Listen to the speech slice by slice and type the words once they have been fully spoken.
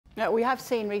We have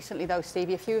seen recently, though,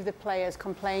 Stevie, a few of the players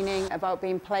complaining about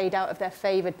being played out of their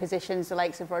favoured positions, the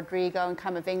likes of Rodrigo and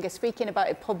Camavinga, speaking about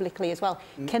it publicly as well.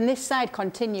 Can this side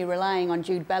continue relying on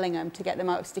Jude Bellingham to get them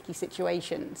out of sticky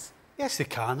situations? Yes, they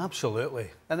can,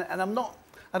 absolutely. And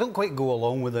I don't quite go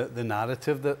along with the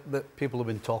narrative that people have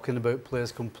been talking about,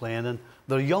 players complaining.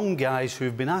 They're young guys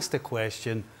who've been asked a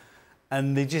question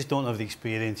and they just don't have the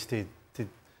experience to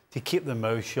keep their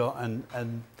mouth shut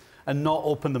and not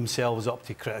open themselves up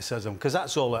to criticism, because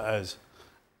that's all it is.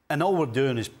 And all we're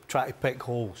doing is try to pick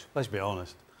holes, let's be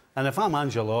honest. And if I'm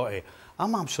Ancelotti,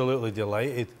 I'm absolutely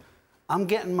delighted. I'm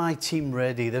getting my team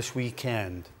ready this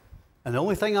weekend. And the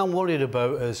only thing I'm worried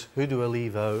about is, who do I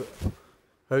leave out?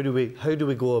 How do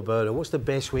we go about it? What's the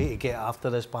best way to get after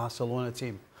this Barcelona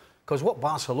team? Because what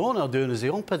Barcelona are doing is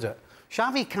the opposite.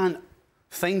 Xavi can't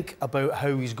think about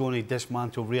how he's going to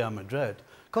dismantle Real Madrid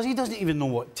because he doesn't even know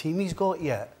what team he's got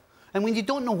yet. And when you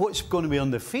don't know what's going to be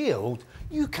on the field,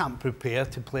 you can't prepare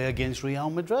to play against Real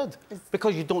Madrid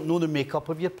because you don't know the makeup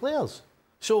of your players.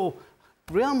 So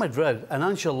Real Madrid and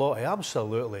Ancelotti,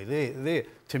 absolutely, they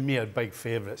to me are big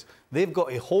favourites. They've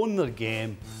got to hone their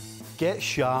game, get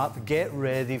sharp, get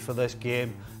ready for this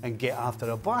game and get after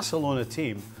a Barcelona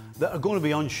team that are going to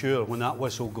be unsure when that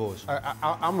whistle goes.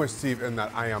 I'm with Steve in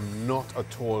that I am not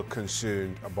at all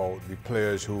concerned about the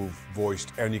players who've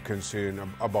voiced any concern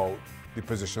about the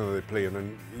position that they play in,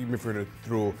 and even if we're going to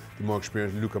throw the more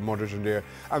experienced Luka Modric in there.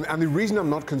 And the reason I'm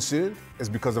not concerned is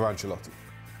because of Ancelotti.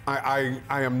 I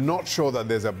am not sure that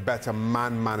there's a better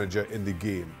man manager in the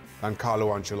game than Carlo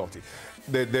Ancelotti.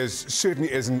 There's certainly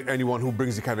isn't anyone who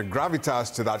brings the kind of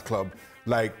gravitas to that club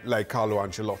like Carlo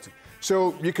Ancelotti.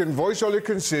 So you can voice all your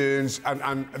concerns,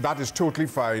 and that is totally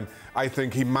fine. I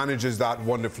think he manages that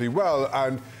wonderfully well.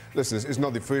 And listen, it's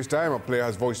not the first time a player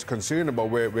has voiced concern about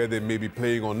where they may be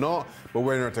playing or not. But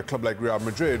when you're at a club like Real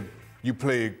Madrid, you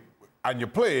play and you're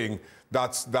playing.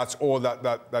 That's all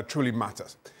that truly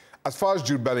matters. As far as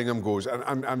Jude Bellingham goes,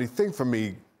 and the thing for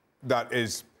me that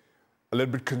is a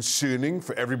little bit concerning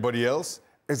for everybody else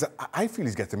is that I feel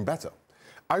he's getting better.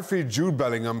 I feel Jude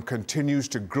Bellingham continues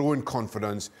to grow in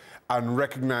confidence and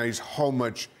recognise how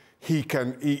much he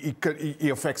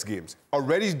affects games.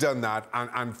 Already he's done that,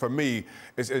 and for me,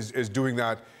 is doing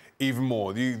that even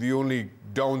more. The only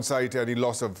downside to any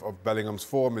loss of Bellingham's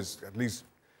form is at least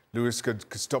Lewis could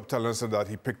stop telling us that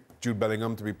he picked Jude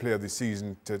Bellingham to be player of the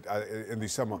season in the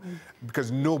summer,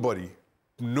 because nobody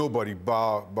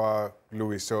bar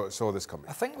Lewis saw this coming.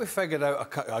 I think we figured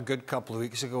out a good couple of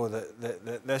weeks ago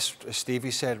that this, as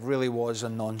Stevie said, really was a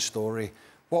non-story.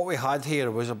 What we had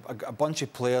here was a bunch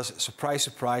of players, surprise,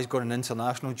 surprise, going on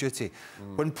international duty.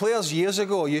 When players years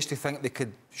ago used to think they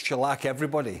could shellac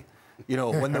everybody, you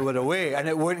know, when they were away, and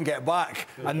it wouldn't get back.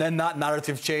 And then that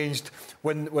narrative changed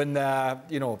when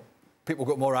you know, people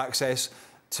got more access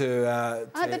to...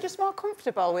 They're just more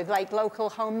comfortable with, like, local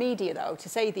home media, though, to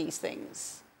say these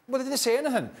things. Well, they didn't say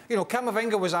anything. You know,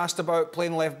 Camavinga was asked about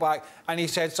playing left-back, and he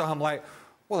said something like,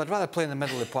 well, I'd rather play in the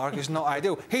middle of the park. It's not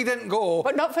ideal. He didn't go...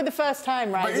 But not for the first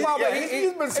time, right? He's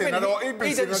been saying that. He's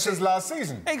been saying that since last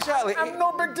season. Exactly. And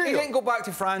no big deal. He didn't go back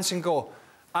to France and go,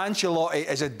 Ancelotti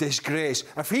is a disgrace.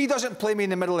 If he doesn't play me in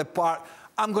the middle of the park,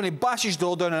 I'm going to bash his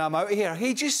door down and I'm out of here.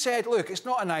 He just said, look, it's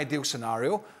not an ideal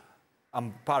scenario.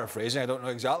 I'm paraphrasing, I don't know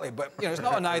exactly, but you know, it's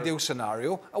not an ideal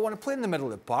scenario. I want to play in the middle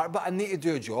of the park, but I need to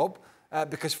do a job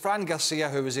because Fran Garcia,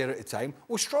 who was there at the time,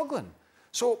 was struggling.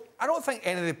 So I don't think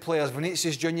any of the players,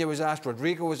 Vinicius Junior was asked,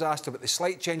 Rodrigo was asked about the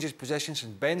slight changes of position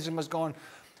since Benzema's gone.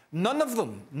 None of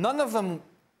them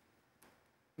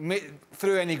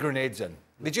threw any grenades in.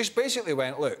 They just basically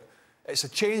went, look, it's a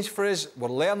change for us, we're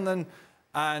learning,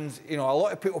 and you know, a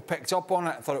lot of people picked up on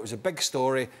it, thought it was a big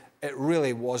story. It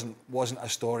really wasn't a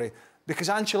story. Because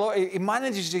Ancelotti, he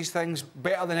manages these things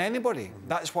better than anybody.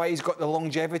 That's why he's got the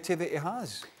longevity that he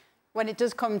has. When it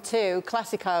does come to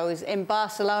Clasicos in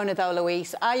Barcelona, though,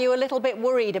 Luis, are you a little bit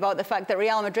worried about the fact that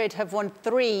Real Madrid have won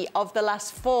 3 of the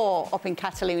last 4 up in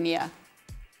Catalonia?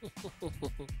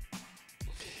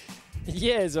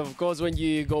 Yes, of course, when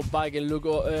you go back and look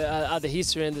at the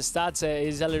history and the stats,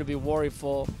 it's a little bit worried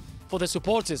for the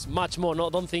supporters, much more. No,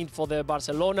 don't think for the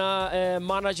Barcelona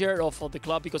manager or for the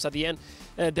club, because at the end,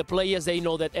 the players, they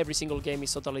know that every single game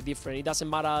is totally different. It doesn't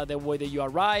matter the way that you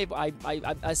arrive.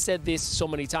 I said this so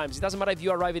many times. It doesn't matter if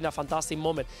you arrive in a fantastic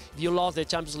moment, if you lost the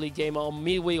Champions League game on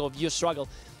midway or if you struggle.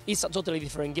 It's a totally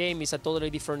different game, it's a totally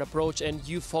different approach, and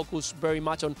you focus very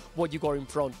much on what you got in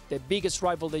front, the biggest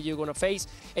rival that you're going to face,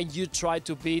 and you try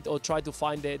to beat or try to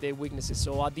find the weaknesses.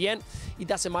 So at the end, it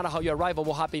doesn't matter how you arrive or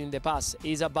what happened in the past.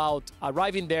 It's about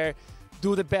arriving there,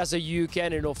 do the best that you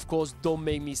can, and of course don't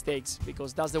make mistakes,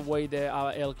 because that's the way the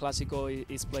El Clasico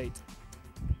is played.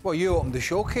 Well, you opened the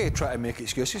show, Kay, trying to make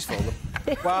excuses for them.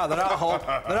 Wow, they're at home.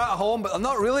 They're at home, but they're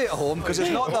not really at home because it's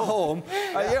not the home.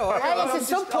 You know, It's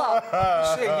a subplot.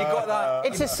 You got that.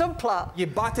 It's a subplot. You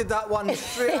batted that one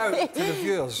straight out to the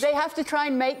viewers. They have to try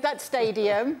and make that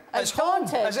stadium as home.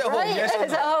 daunting, Is it home? right? Yes or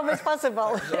as no? at home as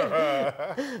possible.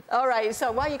 All right,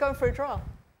 so why are you going for a draw?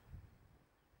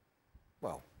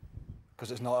 Well,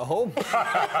 because it's not at home.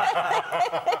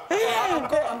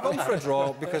 I'm going for a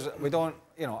draw because we don't,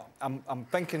 you know, I'm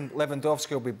thinking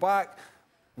Lewandowski will be back.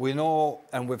 We know,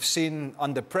 and we've seen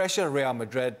under pressure, Real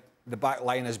Madrid, the back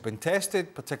line has been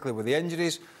tested, particularly with the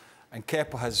injuries, and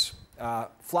Kepa has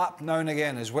flapped now and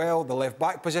again as well. The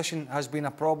left-back position has been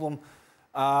a problem.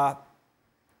 And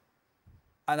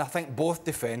I think both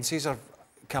defences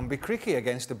can be creaky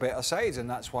against the better sides, and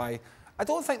that's why I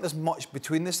don't think there's much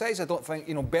between the sides. I don't think,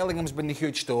 you know, Bellingham's been the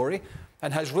huge story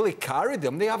and has really carried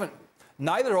them.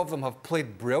 Neither of them have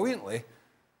played brilliantly,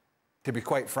 to be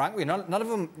quite frank.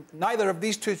 Neither of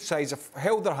these two sides have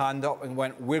held their hand up and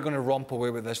went, we're going to romp away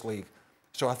with this league.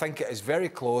 So I think it is very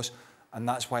close, and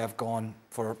that's why I've gone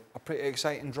for a pretty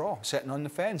exciting draw, sitting on the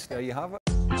fence. There you have it.